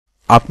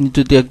আপনি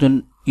যদি একজন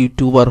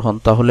ইউটিউবার হন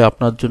তাহলে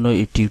আপনার জন্য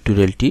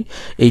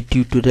এই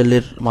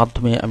টিউটোরিয়ালের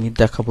মাধ্যমে আমি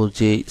দেখাবো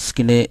যে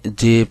স্ক্রিনে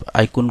যে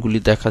আইকনগুলি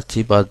দেখাচ্ছি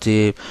বা যে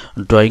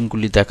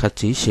ড্রয়িংগুলি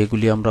দেখাচ্ছি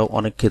সেগুলি আমরা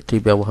অনেক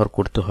ক্ষেত্রেই ব্যবহার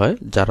করতে হয়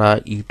যারা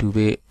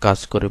ইউটিউবে কাজ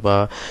করে বা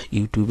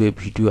ইউটিউবে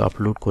ভিডিও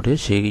আপলোড করে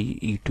সেই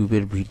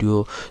ইউটিউবের ভিডিও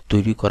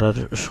তৈরি করার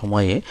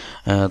সময়ে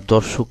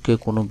দর্শককে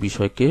কোনো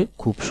বিষয়কে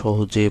খুব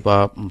সহজে বা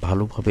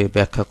ভালোভাবে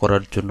ব্যাখ্যা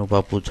করার জন্য বা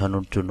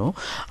বোঝানোর জন্য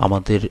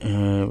আমাদের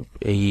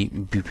এই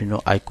বিভিন্ন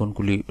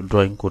আইকনগুলি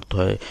ড্রয়িং করতে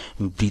হয়।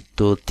 বৃত্ত,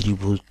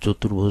 ত্রিভুজ,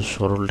 চতুর্ভুজ,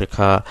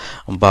 সরলরেখা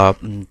বা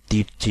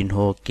তীর চিহ্ন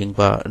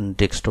কিংবা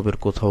ডেস্কটপের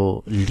কোথাও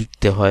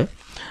লিখতে হয়।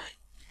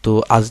 তো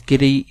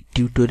আজকের এই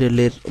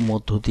টিউটোরিয়ালের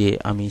মধ্য দিয়ে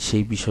আমি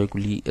সেই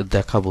বিষয়গুলি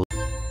দেখাবো।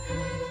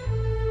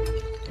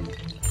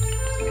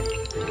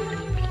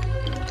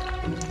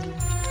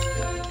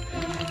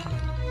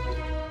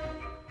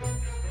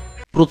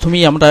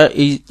 প্রথমেই আমরা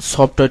এই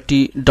সফটওয়্যারটি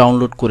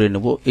ডাউনলোড করে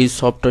নেব। এই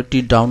সফটওয়্যারটি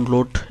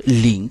ডাউনলোড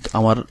লিংক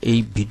আমার এই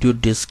ভিডিও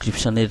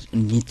ডেসক্রিপশনের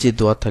নিচে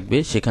দেওয়া থাকবে।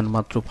 সেখানে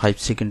মাত্র 5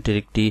 সেকেন্ডের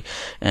একটি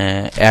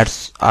অ্যাডস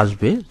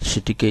আসবে,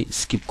 সেটিকে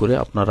স্কিপ করে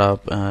আপনারা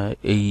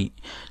এই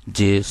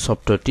যে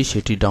সফটওয়্যারটি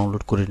সেটি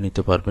ডাউনলোড করে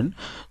নিতে পারবেন।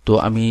 তো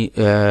আমি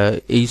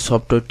এই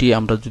সফটওয়্যারটি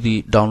আমরা যদি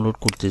ডাউনলোড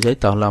করতে যাই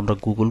তাহলে আমরা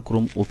গুগল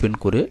ক্রোম ওপেন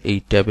করে এই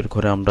ট্যাবের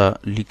ঘরে আমরা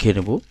লিখে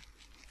নেব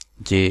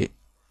যে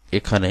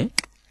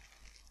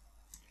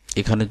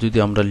এখানে যদি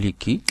আমরা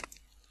লিখি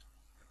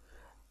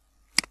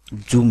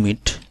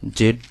zoomit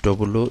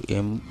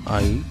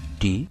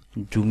ZOOMIT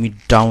zoomit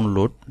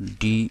download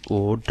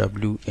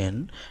DOWNLOAD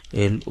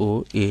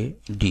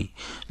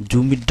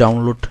zoomit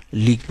download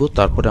লিখবো,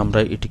 তারপরে আমরা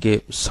এটিকে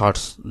সার্চ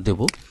দেব।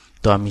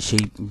 তো আমি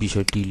সেই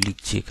বিষয়টি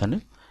লিখছি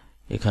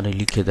এখানে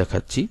লিখে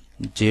দেখাচ্ছি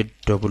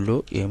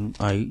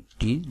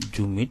ZOOMIT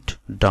zoomit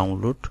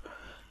ডাউনলোড।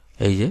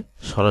 এই যে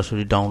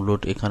সরাসরি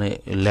ডাউনলোড এখানে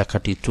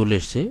লেখাটি চলে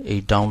এসেছে। এই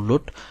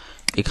ডাউনলোড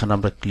এখানে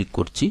আমরা ক্লিক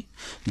করছি।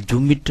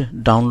 জুমিট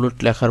ডাউনলোড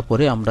লেখার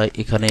পরে আমরা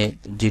এখানে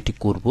যেটি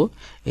করব,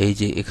 এই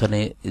যে এখানে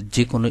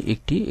যে কোনো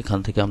একটি এখান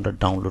থেকে আমরা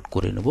ডাউনলোড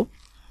করে নেব।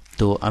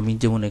 তো আমি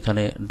যেমন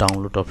এখানে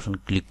ডাউনলোড অপশন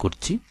ক্লিক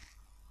করছি।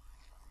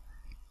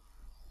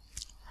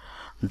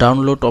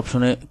 ডাউনলোড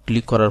অপশনে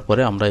ক্লিক করার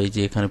পরে আমরা এই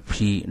যে এখানে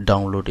ফ্রি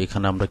ডাউনলোড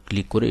এখানে আমরা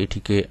ক্লিক করে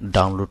এটিকে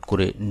ডাউনলোড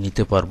করে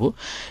নিতে পারবো।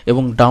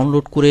 এবং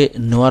ডাউনলোড করে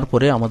নেওয়ার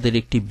পরে আমাদের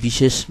একটি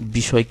বিশেষ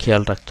বিষয়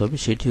খেয়াল রাখতে হবে,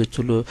 সেটি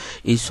হচ্ছিল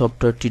এই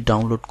সফটওয়্যারটি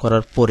ডাউনলোড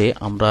করার পরে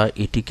আমরা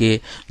এটিকে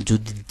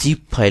যদি জিপ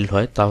ফাইল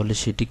হয় তাহলে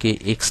সেটিকে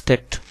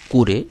এক্সট্রাক্ট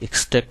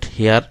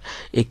হেয়ার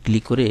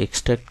ক্লিক করে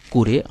এক্সট্রাক্ট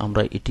করে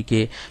আমরা এটিকে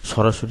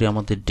সরাসরি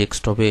আমাদের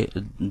ডেস্কটপে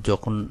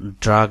যখন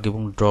ড্রাগ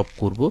এবং ড্রপ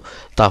করব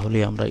তাহলে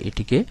আমরা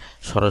এটিকে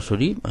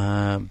সরাসরি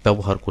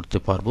ব্যবহার করতে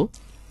পারবো।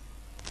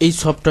 এই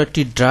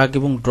সফটওয়্যারটি ড্রাগ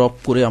এবং ড্রপ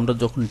করে আমরা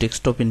যখন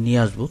ডেস্কটপে নিয়ে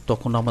আসব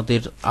তখন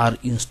আমাদের আর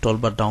ইনস্টল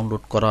বা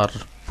ডাউনলোড করার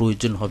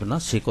প্রয়োজন হবে না।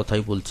 সে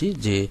কথাই বলছি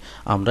যে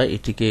আমরা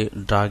এটিকে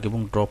ড্রাগ এবং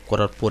ড্রপ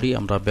করার পরেই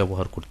আমরা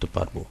ব্যবহার করতে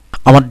পারবো।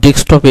 আমার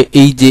ডেস্কটপে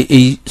এই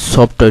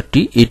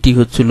সফটওয়্যারটি এটি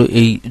হচ্ছিল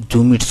এই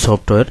জুমিট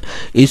সফটওয়্যার।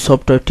 এই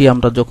সফটওয়্যারটি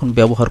আমরা যখন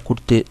ব্যবহার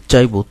করতে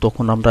চাইব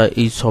তখন আমরা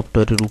এই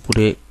সফটওয়্যারের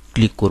উপরে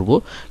ক্লিক করব।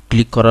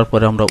 ক্লিক করার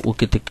পরে আমরা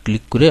ওকেতে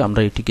ক্লিক করে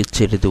আমরা এটিকে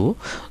ছেড়ে দেব।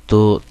 তো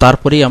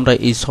তারপরেই আমরা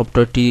এই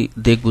সফটওয়্যারটি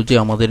দেখব যে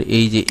আমাদের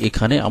এই যে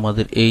এখানে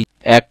আমাদের এই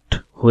অ্যাক্ট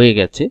হয়ে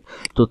গেছে।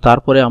 তো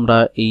তারপরে আমরা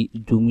এই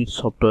জুমিট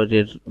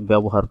সফটওয়্যারের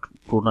ব্যবহার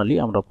প্রণালী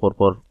আমরা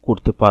পরপর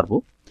করতে পারবো।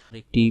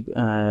 একটি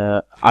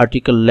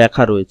আর্টিকেল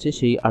লেখা রয়েছে,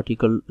 সেই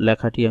আর্টিকেল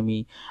লেখাটি আমি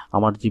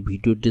আমার যে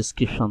ভিডিও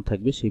ডেসক্রিপশন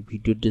থাকবে সেই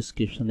ভিডিও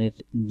ডেসক্রিপশনের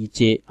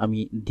নিচে আমি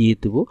দিয়ে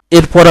দেব।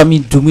 এরপর আমি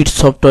জুমিট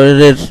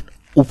সফটওয়্যারের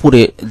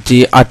উপরে যে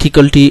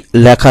আর্টিকেলটি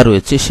লেখা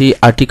রয়েছে সেই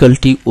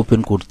আর্টিকেলটি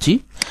ওপেন করছি।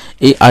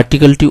 এই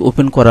আর্টিকেলটি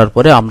ওপেন করার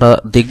পরে আমরা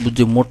দেখব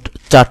যে মোট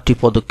 4টি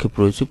পদক্ষেপ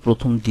রয়েছে।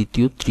 প্রথম,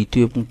 দ্বিতীয়,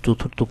 তৃতীয় এবং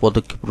চতুর্থ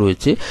পদক্ষেপ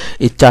রয়েছে।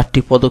 এই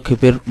 4টি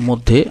পদক্ষেপের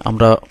মধ্যে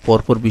আমরা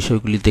পরপর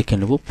বিষয়গুলি দেখে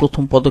নেব।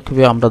 প্রথম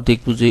পদক্ষেপে আমরা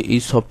দেখব যে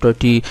এই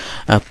সফটওয়্যারটি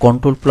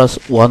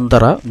Ctrl+1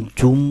 দ্বারা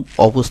জুম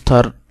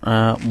অবস্থার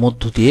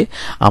মধ্য দিয়ে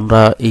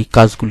আমরা এই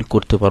কাজগুলি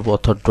করতে পারবো,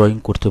 অর্থাৎ ড্রয়িং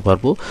করতে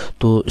পারবো।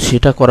 তো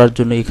সেটা করার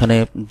জন্য এখানে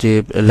যে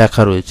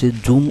লেখা রয়েছে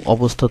জুম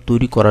অবস্থা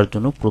তৈরি করার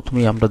জন্য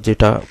প্রথমেই আমরা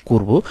যেটা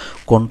করব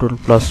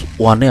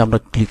Ctrl+1 আমরা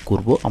ক্লিক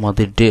করব।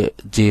 আমাদের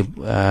যে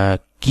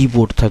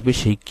কিবোর্ড থাকবে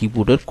সেই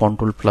কিবোর্ডের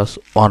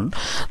Ctrl+1,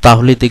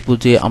 তাহলে দেখব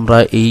যে আমরা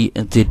এই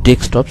যে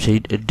ডেস্কটপ সেই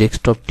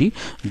ডেস্কটপটি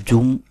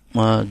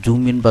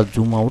জুম ইন বা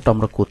জুম আউট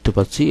আমরা করতে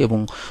পারছি। এবং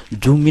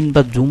জুম ইন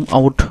বা জুম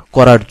আউট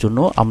করার জন্য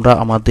আমরা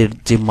আমাদের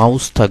যে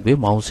মাউস থাকবে,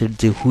 মাউসের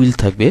যে হুইল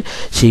থাকবে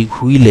সেই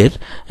হুইলের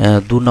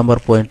 2 নম্বর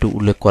পয়েন্টে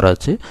উল্লেখ করা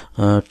আছে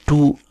 2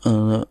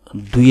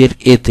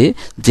 এতে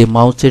যে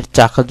মাউসের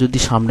চাকা যদি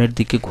সামনের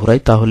দিকে ঘোরাই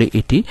তাহলে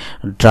এটি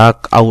ড্রাগ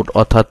আউট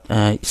অর্থাৎ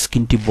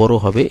স্ক্রিনটি বড়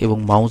হবে। এবং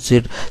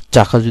মাউসের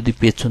চাকা যদি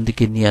পেছন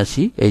দিকে নিয়ে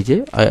আসি, এই যে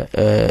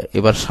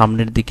এবার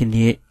সামনের দিকে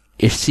নিয়ে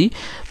এসছি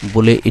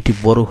বলে এটি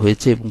বড়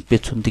হয়েছে এবং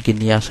পেছন দিকে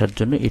নিয়ে আসার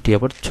জন্য এটি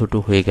আবার ছোট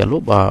হয়ে গেল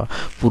বা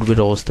পূর্বের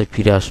অবস্থায়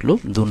ফিরে আসলো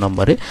 2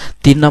 নম্বরে।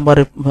 3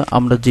 নম্বরে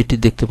আমরা যেটি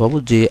দেখতে পাবো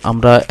যে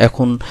আমরা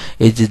এখন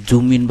এই যে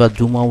জুম ইন বা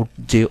জুম আউট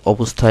যে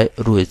অবস্থায়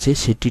রয়েছে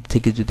সেটির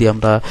থেকে যদি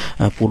আমরা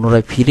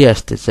পুনরায় ফিরে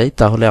আসতে চাই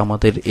তাহলে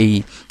আমাদের এই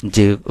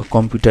যে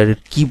কম্পিউটারের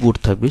কিবোর্ড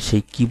থাকবে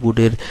সেই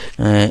কিবোর্ডের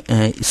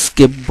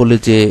স্কেপ বলে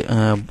যে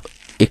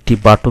একটি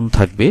বাটন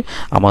থাকবে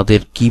আমাদের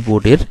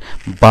কিবোর্ডের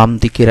বাম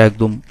দিকের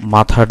একদম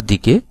মাথার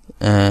দিকে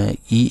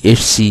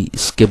ইএসসি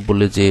স্কেপ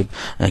বলে যে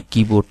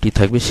কিবোর্ডটি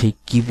থাকবে সেই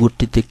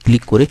কিবোর্ডটিতে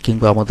ক্লিক করে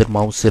কিংবা আমাদের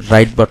মাউসের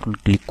রাইট বাটন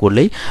ক্লিক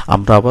করলেই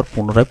আমরা আবার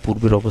পুনরায়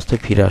পূর্বের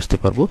অবস্থায় ফিরে আসতে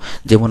পারবো।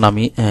 যেমন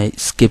আমি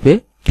স্কেপে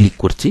ক্লিক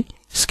করছি,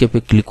 স্কেপে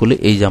ক্লিক করলে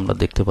এই যে আমরা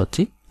দেখতে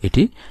পাচ্ছি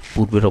এটি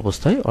পূর্বের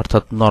অবস্থায়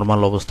অর্থাৎ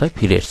নরমাল অবস্থায়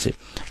ফিরে এসেছে।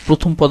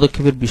 প্রথম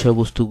পদক্ষেপের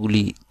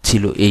বিষয়বস্তুগুলি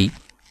ছিল এই।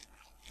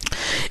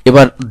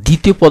 এবার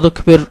দ্বিতীয়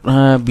পদক্ষেপের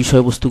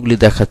বিষয়বস্তুগুলি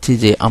দেখাচ্ছি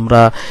যে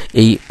আমরা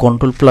এই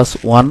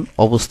Ctrl+1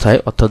 অবস্থায়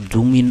অর্থাৎ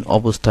জুম ইন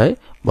অবস্থায়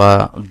বা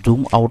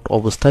জুম আউট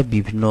অবস্থায়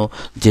বিভিন্ন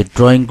যে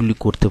ড্রয়িংগুলি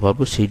করতে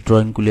পারবো সেই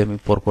ড্রয়িংগুলি আমি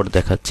পরপর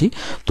দেখাচ্ছি।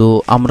 তো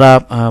আমরা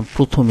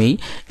প্রথমেই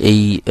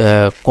এই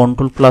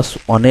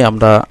Ctrl+1 এ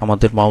আমরা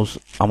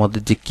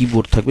আমাদের যে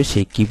কিবোর্ড থাকবে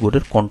সেই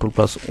কিবোর্ডের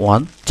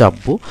Ctrl+1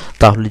 চাপবো,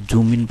 তাহলে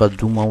জুম ইন বা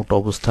জুম আউট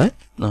অবস্থায়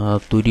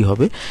তৈরি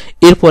হবে।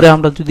 এরপরে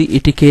আমরা যদি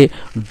এটিকে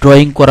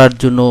ড্রয়িং করার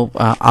জন্য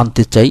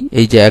আনতে চাই,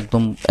 এই যে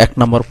একদম 1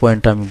 নম্বর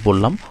পয়েন্ট আমি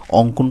বললাম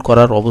অঙ্কন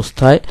করার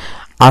অবস্থায়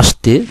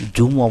আসতে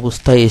জুম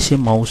অবস্থায় এসে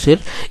মাউসের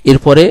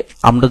এরপরে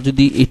আমরা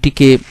যদি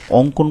এটিকে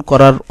অঙ্কন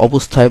করার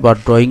অবস্থায় বা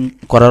ড্রয়িং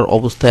করার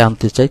অবস্থায়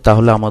আনতে চাই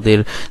তাহলে আমাদের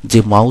যে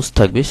মাউস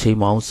থাকবে সেই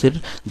মাউসের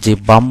যে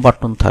বাম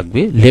বাটন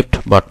থাকবে লেফট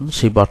বাটন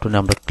সেই বাটনে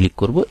আমরা ক্লিক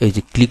করব। এই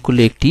যে ক্লিক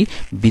করলে একটি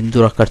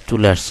বিন্দুর আকার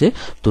চলে আসছে।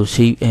 তো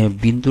সেই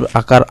বিন্দুর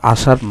আকার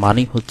আসার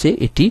মানে হচ্ছে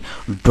এটি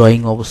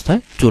ড্রয়িং অবস্থায়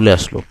চলে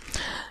আসলো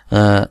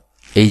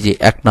এই যে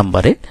 1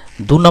 নম্বরে।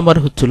 2 নম্বরে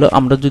হচ্ছিল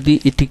আমরা যদি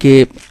এটিকে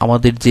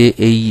আমাদের যে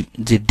এই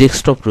যে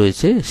ডেস্কটপ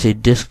রয়েছে সেই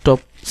ডেস্কটপ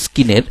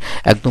স্ক্রিনের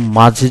একদম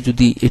মাঝে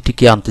যদি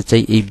এটিকে আনতে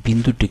চাই এই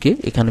বিন্দুটিকে,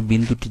 এখানে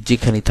বিন্দুটি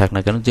যেখানেই থাক না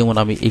কেন, যেমন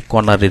আমি এই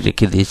কর্নারে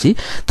রেখে দিয়েছি,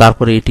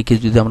 তারপরে এটিকে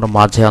যদি আমরা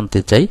মাঝে আনতে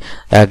চাই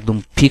একদম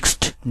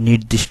ফিক্সড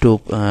নির্দিষ্ট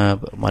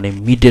মানে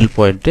মিডল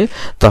পয়েন্টে,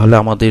 তাহলে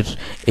আমাদের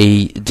এই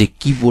যে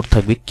কিবোর্ড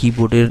থাকবে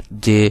কিবোর্ডের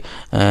যে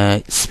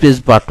স্পেস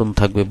বাটন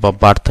থাকবে বা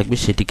বার থাকবে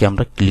সেটিকে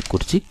আমরা ক্লিক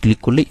করছি, ক্লিক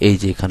করলে এই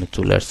যে এখানে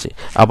চলে আসছে।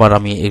 আবার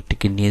আমি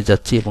এটিকে নিয়ে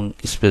যাচ্ছি এবং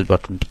স্পেস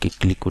বাটনটিকে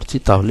ক্লিক করছি,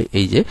 তাহলে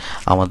এই যে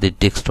আমাদের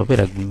ডেস্কটপের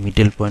একদম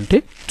মিডল পয়েন্টে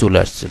চলে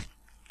আসছে।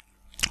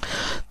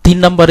 3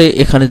 নম্বরে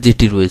এখানে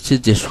যেটি রয়েছে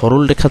যে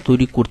সরল রেখা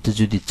তৈরি করতে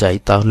যদি চাই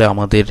তাহলে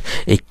আমাদের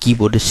এই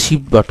কিবোর্ডে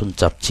শিফট বাটন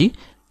চাপছি,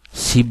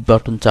 শিফট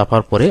বাটন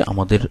চাপার পরে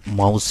আমাদের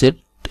মাউসের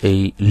এই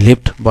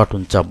লেফট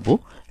বাটন চাপবো,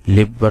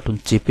 লেফট বাটন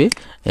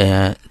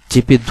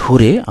চেপে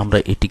ধরে আমরা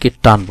এটিকে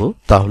টানবো,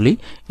 তাহলেই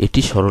এটি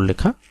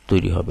সরলরেখা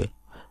তৈরি হবে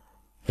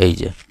এই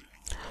যে।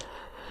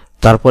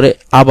 তারপরে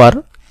আবার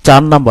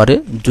 4 নম্বরে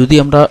যদি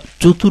আমরা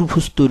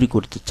চতুর্ভুজ তৈরি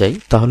করতে চাই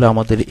তাহলে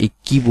আমাদের এই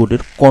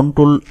কিবোর্ডের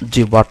কন্ট্রোল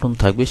যে বাটন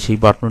থাকবে সেই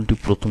বাটনটি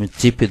প্রথমে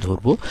চেপে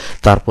ধরবো,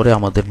 তারপরে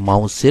আমাদের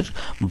মাউসের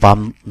বাম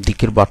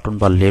দিকের বাটন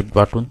বা লেফট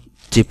বাটন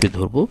চেপে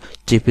ধরবো,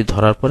 চেপে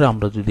ধরার পরে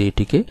আমরা যদি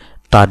এটিকে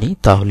টানি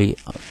তাহলে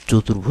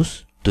চতুর্ভুজ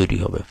তৈরি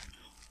হবে।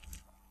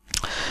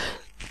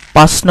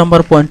 5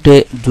 নম্বর পয়েন্টে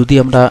যদি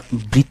আমরা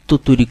বৃত্ত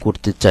তৈরি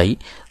করতে চাই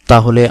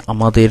তাহলে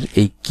আমাদের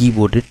এই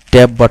কিবোর্ডের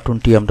ট্যাব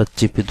বাটনটি আমরা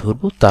চেপে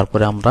ধরবো,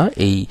 তারপরে আমরা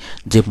এই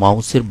যে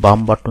মাউসের বাম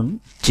বাটন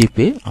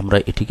চেপে আমরা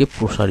এটিকে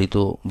প্রসারিত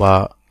বা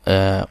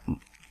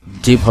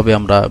যেভাবে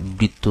আমরা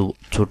বৃত্ত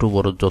ছোট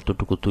বড়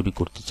যতটুকু তৈরি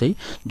করতে চাই,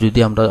 যদি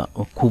আমরা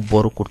খুব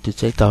বড় করতে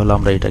চাই তাহলে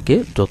আমরা এটাকে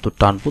যত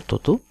টানবো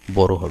তত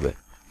বড় হবে।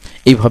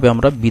 এইভাবে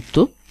আমরা বৃত্ত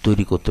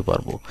তৈরি করতে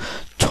পারবো।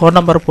 6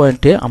 নম্বর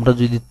পয়েন্টে আমরা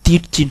যদি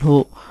তীর চিহ্ন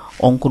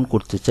অঙ্কন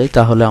করতে চাই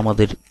তাহলে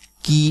আমাদের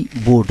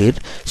কিবোর্ডের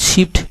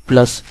শিফট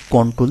প্লাস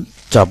কন্ট্রোল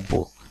চাপবো,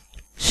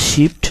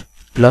 শিফট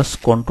প্লাস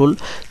কন্ট্রোল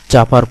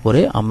চাপার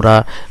পরে আমরা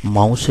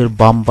মাউসের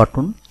বাম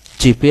বাটন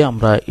চেপে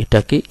আমরা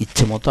এটাকে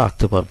ইচ্ছে মতো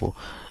আঁকতে পারবো।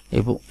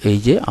 এবং এই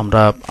যে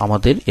আমরা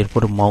আমাদের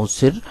এরপরে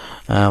মাউসের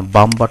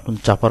বাম বাটন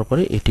চাপার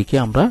পরে এটিকে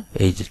আমরা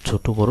এই যে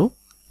ছোট বড়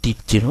তীর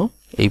চিহ্ন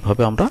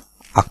এইভাবে আমরা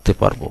আঁকতে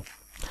পারবো।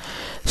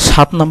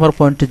 7 নম্বর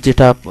পয়েন্টে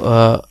যেটা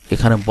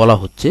এখানে বলা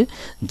হচ্ছে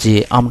যে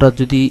আমরা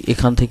যদি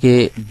এখান থেকে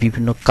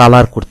বিভিন্ন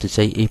কালার করতে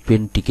চাই এই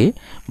পেনটিকে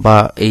বা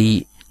এই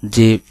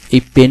যে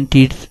এই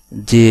পেনটির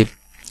যে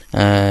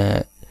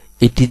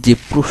এটি যে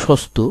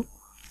প্রশস্ত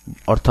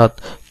অর্থাৎ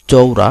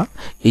চওড়া,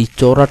 এই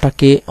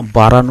চওড়াটাকে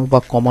বাড়ানো বা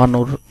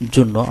কমানোর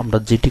জন্য আমরা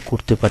যেটি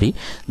করতে পারি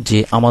যে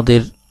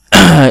আমাদের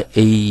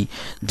এই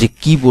যে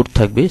কিবোর্ড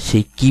থাকবে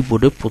সেই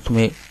কিবোর্ডে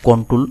প্রথমে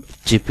কন্ট্রোল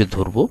চেপে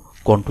ধরবো,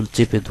 কন্ট্রোল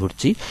চেপে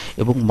ধরছি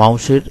এবং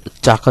মাউসের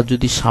চাকা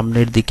যদি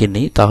সামনের দিকে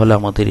নেই তাহলে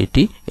আমাদের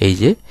এটি এই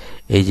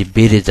যে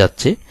বেড়ে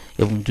যাচ্ছে,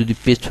 এবং যদি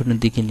পেছনের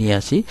দিকে নিয়ে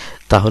আসি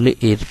তাহলে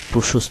এর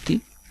প্রশস্তি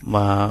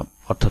বা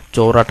অর্থাৎ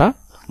চওড়াটা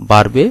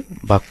বাড়বে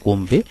বা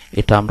কমবে,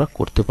 এটা আমরা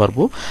করতে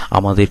পারবো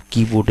আমাদের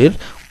কিবোর্ডের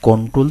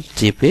কন্ট্রোল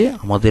চেপে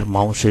আমাদের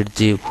মাউসের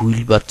যে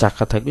হুইল বা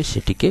চাকা থাকবে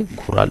সেটিকে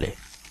ঘোরালে।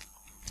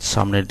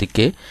 সামনের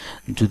দিকে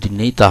যদি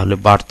নেই তাহলে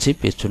বাড়ছে,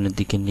 পেছনের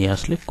দিকে নিয়ে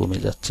আসলে কমে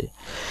যাচ্ছে।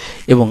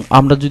 এবং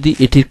আমরা যদি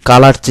এটির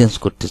কালার চেঞ্জ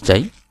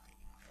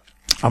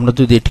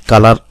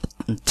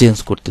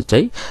করতে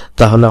চাই,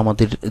 তাহলে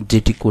আমাদের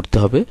যেটি করতে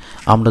হবে,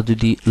 আমরা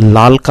যদি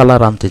লাল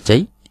কালার আনতে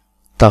চাই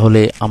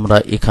তাহলে আমরা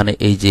এখানে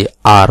এই যে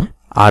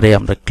আর এ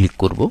আমরা ক্লিক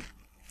করব,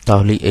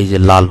 তাহলে এই যে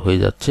লাল হয়ে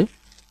যাচ্ছে।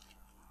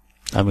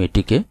 আমি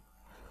এটিকে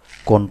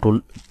কন্ট্রোল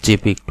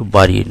চেপে একটু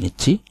বাড়িয়ে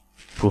নিচ্ছি,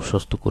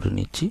 প্রশস্ত করে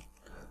নিচ্ছি।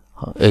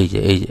 এই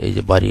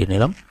যে বাড়িয়ে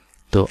নিলাম।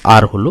 তো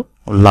আর হলো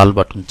লাল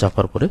বাটন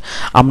চাপার পরে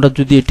আমরা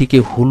যদি এটিকে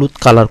হলুদ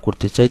কালার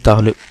করতে চাই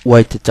তাহলে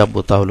ওয়াইতে চাপবো,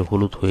 তাহলে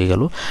হলুদ হয়ে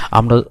গেল।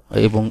 আমরা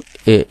এবং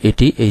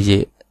এটি এই যে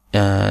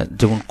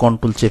যেমন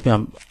কন্ট্রোল চেপে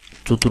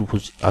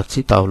চতুর্ভুজ আছি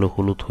তাহলে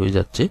হলুদ হয়ে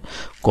যাচ্ছে।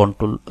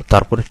 কন্ট্রোল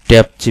তারপরে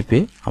ট্যাব চেপে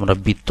আমরা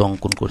বৃত্ত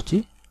অঙ্কন করছি,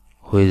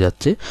 হয়ে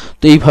যাচ্ছে।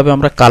 তো এইভাবে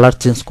আমরা কালার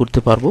চেঞ্জ করতে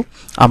পারবো।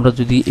 আমরা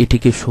যদি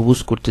এটিকে সবুজ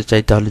করতে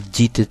চাই তাহলে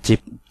জিতে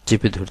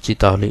চেপে ধরছি,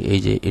 তাহলে এই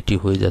যে এটি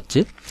হয়ে যাচ্ছে।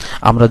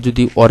 আমরা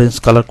যদি অরেঞ্জ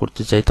কালার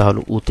করতে চাই তাহলে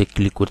ওতে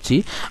ক্লিক করছি।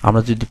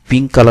 আমরা যদি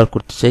পিঙ্ক কালার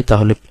করতে চাই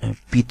তাহলে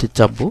পিতে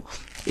চাপবো।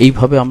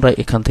 এইভাবে আমরা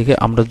এখান থেকে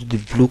আমরা যদি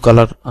ব্লু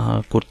কালার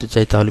করতে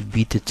চাই তাহলে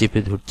বিতে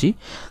চেপে ধরছি।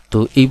 তো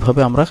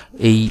এইভাবে আমরা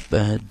এই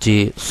যে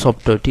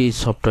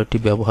সফটওয়্যারটি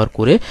ব্যবহার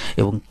করে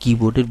এবং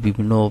কিবোর্ডের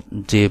বিভিন্ন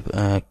যে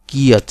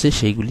কি আছে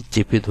সেইগুলি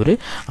চেপে ধরে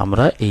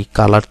আমরা এই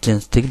কালার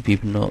চেঞ্জ থেকে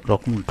বিভিন্ন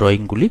রকম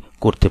ড্রয়িংগুলি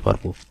করতে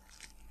পারবো।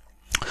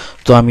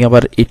 তো আমি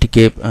আবার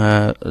এটিকে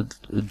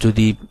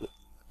যদি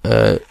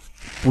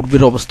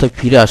পূর্বের অবস্থায়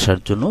ফিরে আসার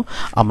জন্য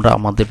আমরা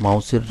আমাদের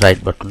মাউসের রাইট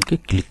বাটনকে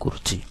ক্লিক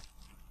করছি।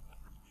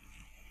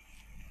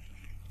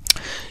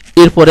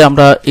 এরপরে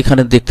আমরা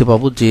এখানে দেখতে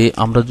পাবো যে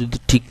আমরা যদি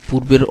ঠিক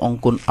পূর্বের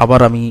অঙ্কন, আবার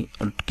আমি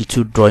কিছু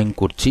ড্রয়িং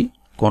করছি,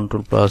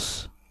 কন্ট্রোল প্লাস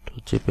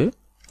চেপে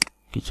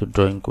কিছু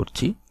ড্রয়িং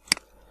করছি।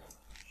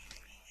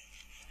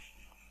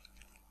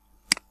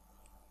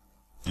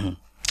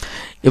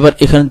 এবার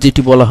এখানে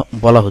যেটি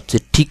বলা হচ্ছে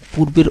ঠিক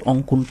পূর্বের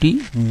অঙ্কনটি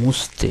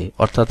মুছতে,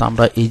 অর্থাৎ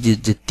আমরা এই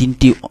যে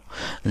তিনটি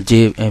যে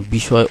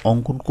বিষয়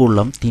অঙ্কন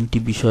করলাম, তিনটি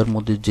বিষয়ের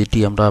মধ্যে যেটি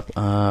আমরা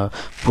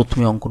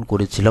প্রথমে অঙ্কন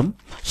করেছিলাম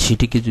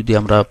সেটিকে যদি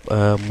আমরা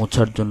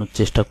মোছার জন্য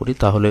চেষ্টা করি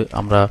তাহলে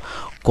আমরা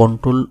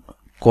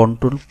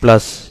কন্ট্রোল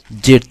প্লাস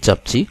জেড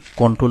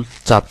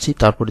চাপছি,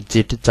 তারপরে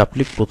জেড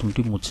চাপলে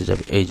প্রথমটি মুছে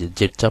যাবে। এই যে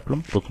জেড চাপলাম,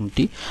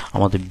 প্রথমটি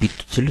আমাদের বৃত্ত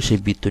ছিল সেই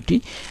বৃত্তটি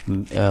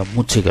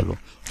মুছে গেল।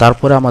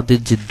 তারপরে আমাদের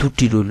যে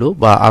দুটি রইল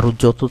বা আরো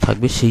যত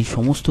থাকবে সেই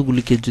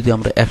সমস্তগুলিকে যদি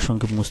আমরা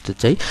একসঙ্গে মুছতে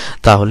চাই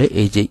তাহলে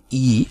এই যে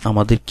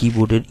আমাদের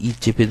কিবোর্ডের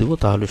চেপে দেব,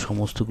 তাহলে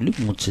সমস্তগুলি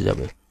মুছে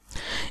যাবে।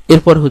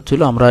 এরপর হচ্ছিল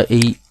আমরা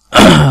এই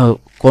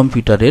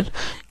কম্পিউটারের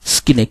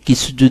স্ক্রিনে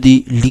কিছু যদি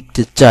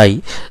লিখতে চাই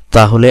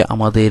তাহলে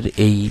আমাদের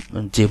এই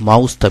যে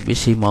মাউস থাকবে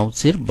সেই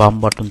মাউসের বাম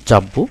বাটন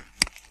চাপবো,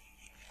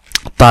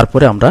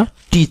 তারপরে আমরা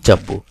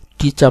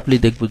টি চাপলে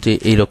দেখব যে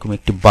এইরকম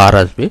একটি বার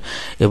আসবে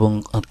এবং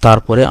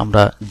তারপরে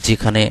আমরা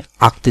যেখানে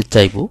আঁকতে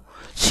চাইব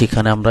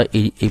সেখানে আমরা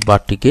এই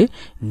বারটিকে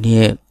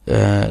নিয়ে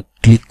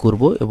ক্লিক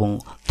করব এবং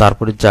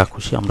তারপরে যা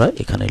খুশি আমরা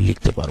এখানে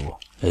লিখতে পারবো।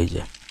 এই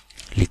যে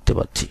লিখতে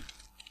পাচ্ছি।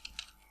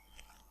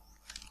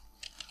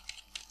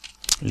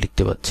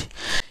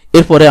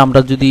 এরপরে আমরা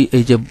যদি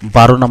এই যে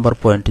 12 নম্বর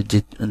পয়েন্টে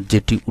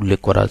যেটি উল্লেখ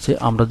করা আছে,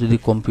 আমরা যদি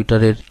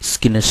কম্পিউটারের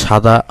স্ক্রিনে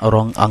সাদা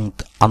রং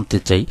আনতে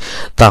চাই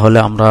তাহলে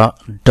আমরা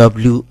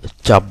ডব্লিউ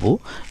চাপবো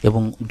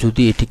এবং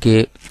যদি এটিকে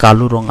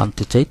কালো রং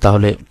আনতে চাই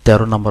তাহলে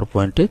 13 নম্বর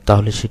পয়েন্টে,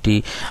 তাহলে সেটি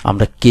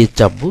আমরা কে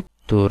চাপবো।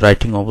 তো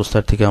রাইটিং অবস্থা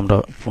থেকে আমরা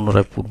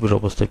পুনরায় পূর্বের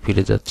অবস্থায়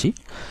ফিরে যাচ্ছি।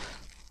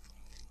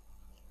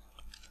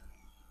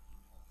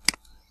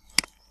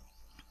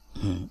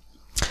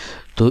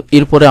 তো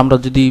এরপরে আমরা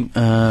যদি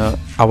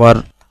আবার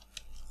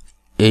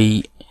এই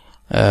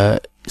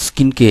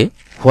স্ক্রিনকে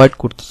হোয়াইট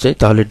করতে চাই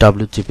তাহলে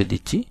ডাব্লিউ চেপে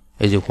দিচ্ছি,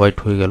 এই যে হোয়াইট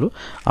হয়ে গেল।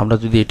 আমরা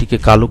যদি এটিকে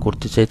কালো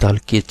করতে চাই তাহলে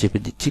কে চেপে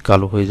দিচ্ছি,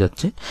 কালো হয়ে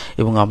যাচ্ছে।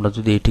 এবং আমরা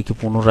যদি এটিকে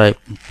পুনরায়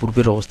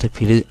পূর্বের অবস্থায়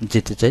ফিরে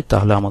যেতে চাই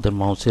তাহলে আমাদের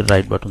মাউসের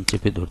রাইট বাটন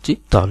চেপে ধরছি,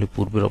 তাহলে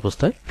পূর্বের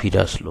অবস্থায় ফিরে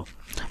আসলো।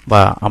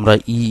 বা আমরা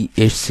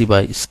ESC বা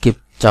স্কেপ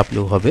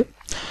চাপলেও হবে।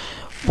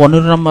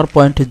 15 নম্বর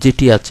পয়েন্টে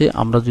যেটি আছে,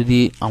 আমরা যদি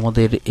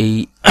আমাদের এই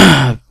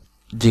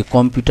যে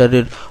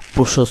কম্পিউটারের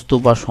প্রশস্ত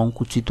বা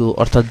সংকুচিত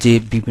অর্থাৎ যে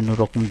বিভিন্ন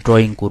রকম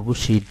ড্রয়িং করব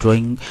সেই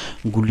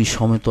ড্রয়িংগুলি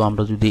সমেত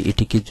আমরা যদি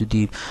এটিকে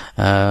যদি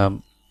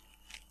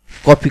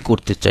কপি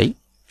করতে চাই,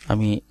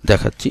 আমি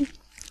দেখাচ্ছি,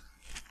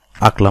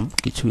 আঁকলাম,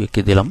 কিছু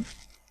এঁকে দিলাম,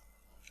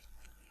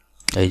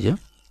 এই যে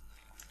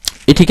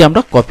এটিকে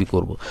আমরা কপি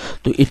করব।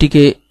 তো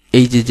এটিকে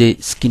এই যে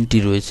স্ক্রিনটি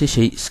রয়েছে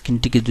সেই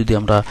স্ক্রিনটিকে যদি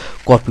আমরা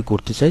কপি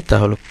করতে চাই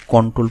তাহলে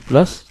কন্ট্রোল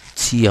প্লাস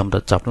সি আমরা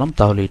চাপলাম,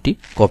 তাহলে এটি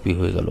কপি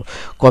হয়ে গেল।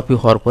 কপি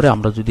হওয়ার পরে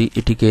আমরা যদি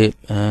এটিকে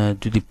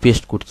যদি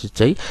পেস্ট করতে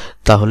চাই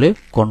তাহলে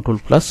কন্ট্রোল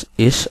প্লাস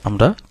এস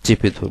আমরা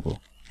চেপে ধরব,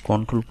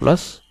 কন্ট্রোল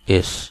প্লাস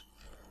এস,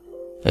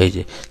 এই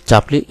যে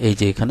চাপলে এই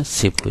যে এখানে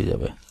সেভ হয়ে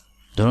যাবে।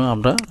 ধরুন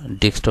আমরা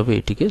ডেস্কটপে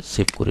এটিকে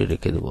সেভ করে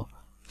রেখে দেব,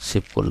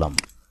 সেভ করলাম,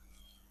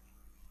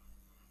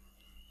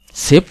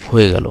 সেভ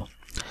হয়ে গেল।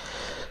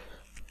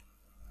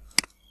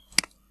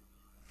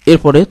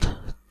 এরপরে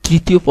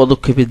তৃতীয়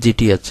পদক্ষেপে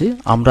যেটি আছে,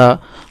 আমরা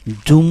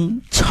জুম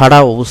ছাড়া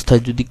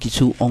অবস্থায় যদি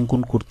কিছু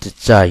অঙ্কন করতে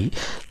চাই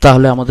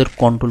তাহলে আমাদের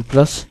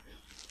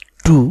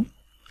Ctrl+2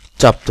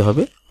 চাপতে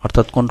হবে।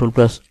 অর্থাৎ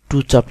Ctrl+2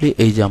 চাপলে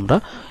এই যে আমরা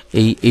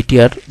এটি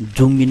আর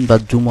জুম ইন বা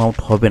জুম আউট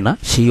হবে না,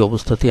 সেই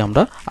অবস্থাতেই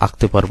আমরা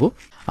আঁকতে পারবো।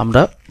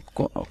 আমরা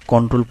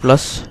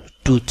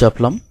Ctrl+2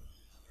 চাপলাম।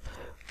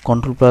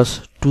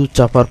 Ctrl+2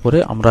 চাপার পরে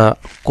আমরা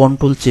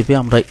কন্ট্রোল চেপে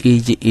আমরা এই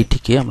যে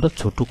এটিকে আমরা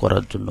ছোট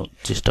করার জন্য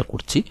চেষ্টা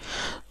করছি।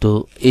 তো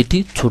এটি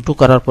ছোট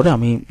করার পরে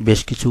আমি বেশ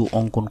কিছু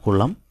অঙ্কন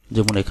করলাম,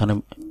 যেমন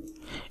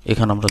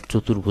এখানে আমরা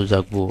চতুর্ভুজ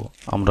আঁকবো,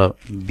 আমরা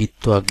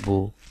বৃত্ত আঁকবো।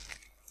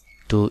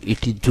 তো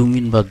এটি জুম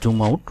ইন বা জুম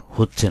আউট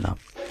হচ্ছে না।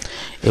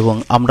 এবং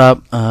আমরা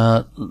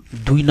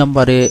 3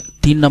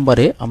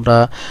 নম্বরে আমরা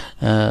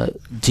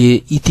যে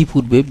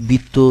ইতিপূর্বে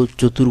বৃত্ত,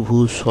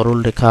 চতুর্ভুজ,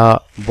 সরলরেখা,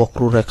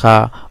 বক্ররেখা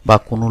বা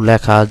কোনো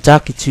লেখা যা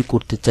কিছু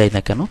করতে চাই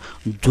না কেন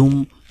জুম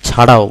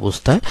ছাড়া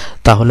অবস্থায়,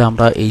 তাহলে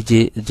আমরা এই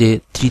যে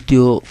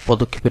তৃতীয়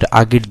পদক্ষেপের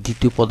আগের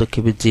দ্বিতীয়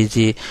পদক্ষেপে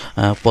যে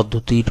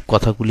পদ্ধতির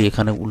কথাগুলি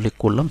এখানে উল্লেখ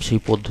করলাম,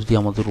 সেই পদ্ধতি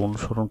আমাদের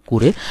অনুসরণ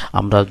করে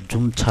আমরা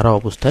জুম ছাড়া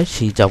অবস্থায়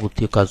সেই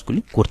যাবতীয়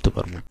কাজগুলি করতে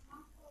পারবো।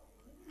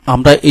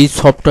 আমরা এই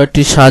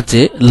সফটওয়্যারটির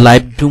সাহায্যে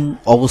লাইভ জুম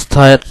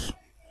অবস্থায়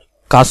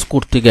কাজ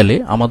করতে গেলে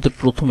আমাদের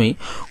প্রথমেই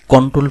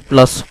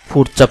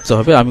Ctrl+4 চাপতে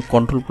হবে। আমি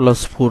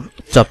Ctrl+4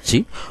 চাপছি।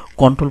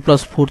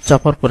 Ctrl+4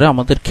 চাপার পরে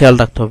আমাদের খেয়াল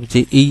রাখতে হবে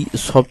যে এই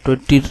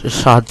সফটওয়্যারটির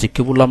সাহায্যে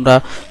কেবল আমরা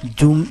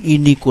জুম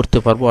ইনই করতে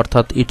পারবো,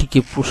 অর্থাৎ এটিকে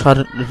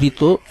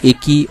প্রসারিত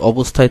একই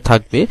অবস্থায়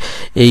থাকবে।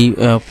 এই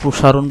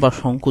প্রসারণ বা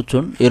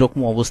সংকোচন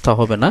এরকম অবস্থা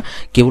হবে না,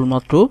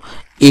 কেবলমাত্র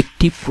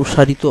একটি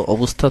প্রসারিত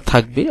অবস্থা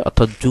থাকবে,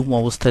 অর্থাৎ জুম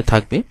অবস্থায়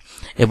থাকবে।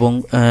 এবং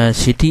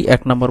সেটি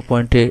 1 নম্বর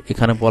পয়েন্টে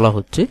এখানে বলা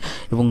হচ্ছে।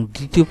 এবং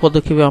দ্বিতীয়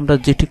পদক্ষেপে আমরা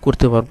যেটি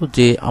করতে পারবো,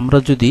 যে আমরা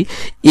যদি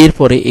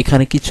এরপরে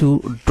এখানে কিছু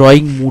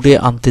ড্রয়িং মুডে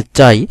আনতে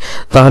চাই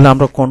তাহলে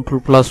আমরা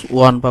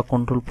Ctrl+1 বা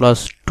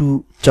Ctrl+2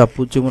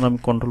 চাপবো। যেমন আমি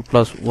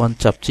Ctrl+1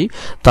 চাপছি,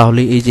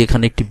 তাহলে এই যে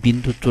এখানে একটি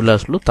বিন্দু চলে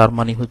আসলো, তার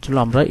মানে হচ্ছিল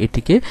আমরা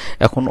এটিকে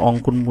এখন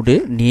অঙ্কন মুডে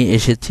নিয়ে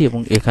এসেছি। এবং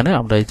এখানে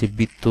আমরা এই যে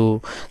বৃত্ত,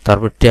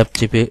 তারপর ট্যাব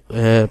চেপে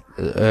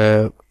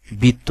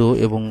বৃত্ত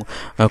এবং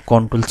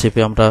কন্ট্রোল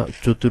চেপে আমরা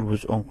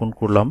চতুর্ভুজ অঙ্কন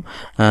করলাম,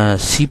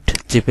 শিফট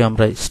চেপে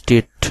আমরা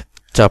স্ট্রেট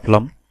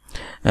চাপলাম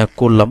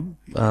করলাম,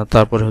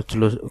 তারপরে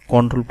হচ্ছিল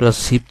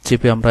Ctrl+Shift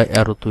চেপে আমরা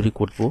অ্যারো তৈরি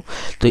করব।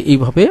 তো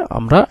এইভাবে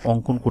আমরা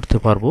অঙ্কন করতে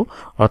পারবো,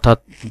 অর্থাৎ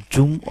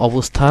জুম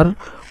অবস্থার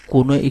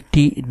কোনো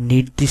একটি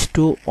নির্দিষ্ট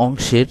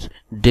অংশের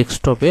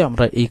ডেস্কটপে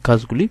আমরা এই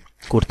কাজগুলি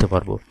করতে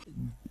পারবো।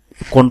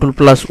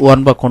 Ctrl+1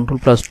 বা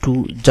Ctrl+2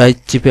 যাই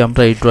চেপে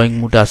আমরা এই ড্রয়িং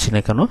মোডে আসি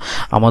না কেন,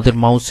 আমাদের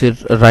মাউসের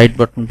রাইট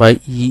বাটন বা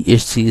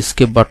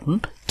এস্কেপ বাটন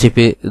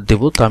চেপে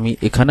দেব। তো আমি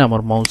এখানে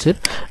আমার মাউসের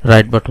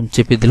রাইট বাটন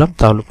চেপে দিলাম,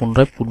 তাহলে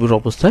পুনরায় পূর্বের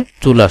অবস্থায়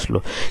চলে আসলো।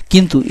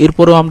 কিন্তু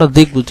এরপরেও আমরা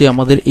দেখব যে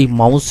আমাদের এই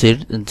মাউসের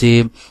যে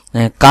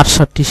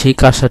কার্সারটি, সেই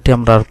কার্সারটি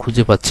আমরা আর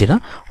খুঁজে পাচ্ছি না।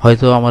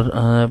 হয়তো আমার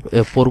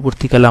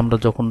পরবর্তীকালে আমরা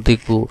যখন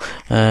দেখব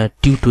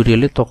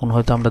টিউটোরিয়ালে তখন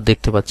হয়তো আমরা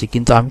দেখতে পাচ্ছি,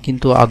 কিন্তু আমি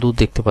কিন্তু আদৌ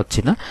দেখতে পাচ্ছি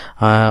না।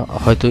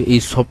 হয়তো এই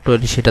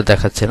সফটওয়্যারে সেটা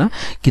দেখাচ্ছে না।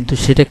 কিন্তু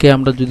সেটাকে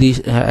আমরা যদি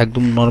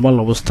একদম নর্মাল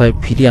অবস্থায়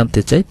ফিরিয়ে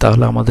আনতে চাই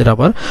তাহলে আমাদের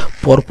আবার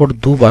পরপর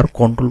দুবার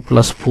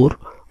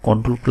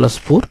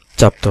Ctrl+4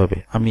 চাপতে হবে।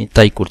 আমি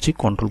তাই করছি,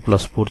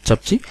 Ctrl+4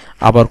 চাপছি,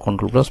 আবার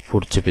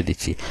Ctrl+4 চেপে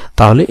দিচ্ছি।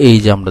 তাহলে এই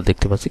যে আমরা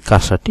দেখতে পাচ্ছি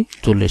কার্সারটি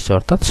চলে এসেছে,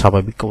 অর্থাৎ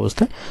স্বাভাবিক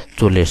অবস্থায়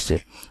চলে এসেছে।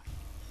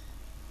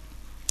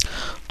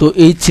 তো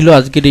এই ছিল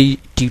আজকের এই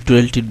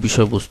টিউটোরিয়ালটির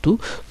বিষয়বস্তু।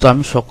 তো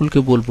আমি সকলকে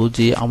বলবো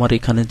যে আমার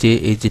এখানে যে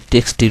এই যে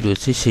টেক্সটটি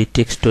রয়েছে, সেই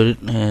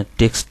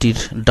টেক্সটটির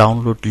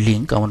ডাউনলোড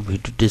লিংক আমার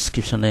ভিডিও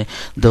ডেসক্রিপশনে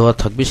দেওয়া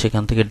থাকবে,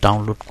 সেখান থেকে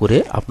ডাউনলোড করে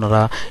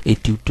আপনারা এই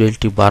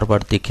টিউটোরিয়ালটি বারবার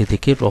দেখে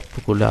দেখে রপ্ত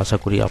করলে আশা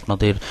করি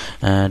আপনাদের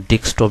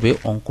ডেস্কটপে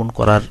অঙ্কন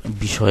করার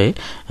বিষয়ে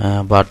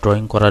বা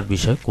ড্রয়িং করার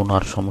বিষয়ে কোনো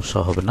আর সমস্যা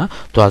হবে না।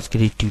 তো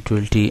আজকের এই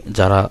টিউটোরিয়ালটি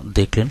যারা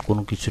দেখলেন,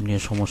 কোনো কিছু নিয়ে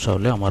সমস্যা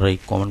হলে আমার এই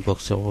কমেন্ট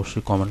বক্সে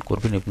অবশ্যই কমেন্ট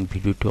করবেন এবং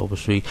ভিডিওটি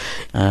অবশ্যই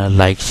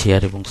লাইক,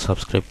 শেয়ার এবং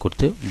সাবস্ক্রাইব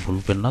করতে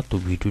ভুলবেন না। তো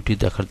ভিডিওটি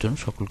দেখার জন্য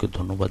সকলকে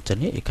ধন্যবাদ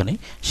জানিয়ে এখানেই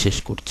শেষ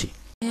করছি।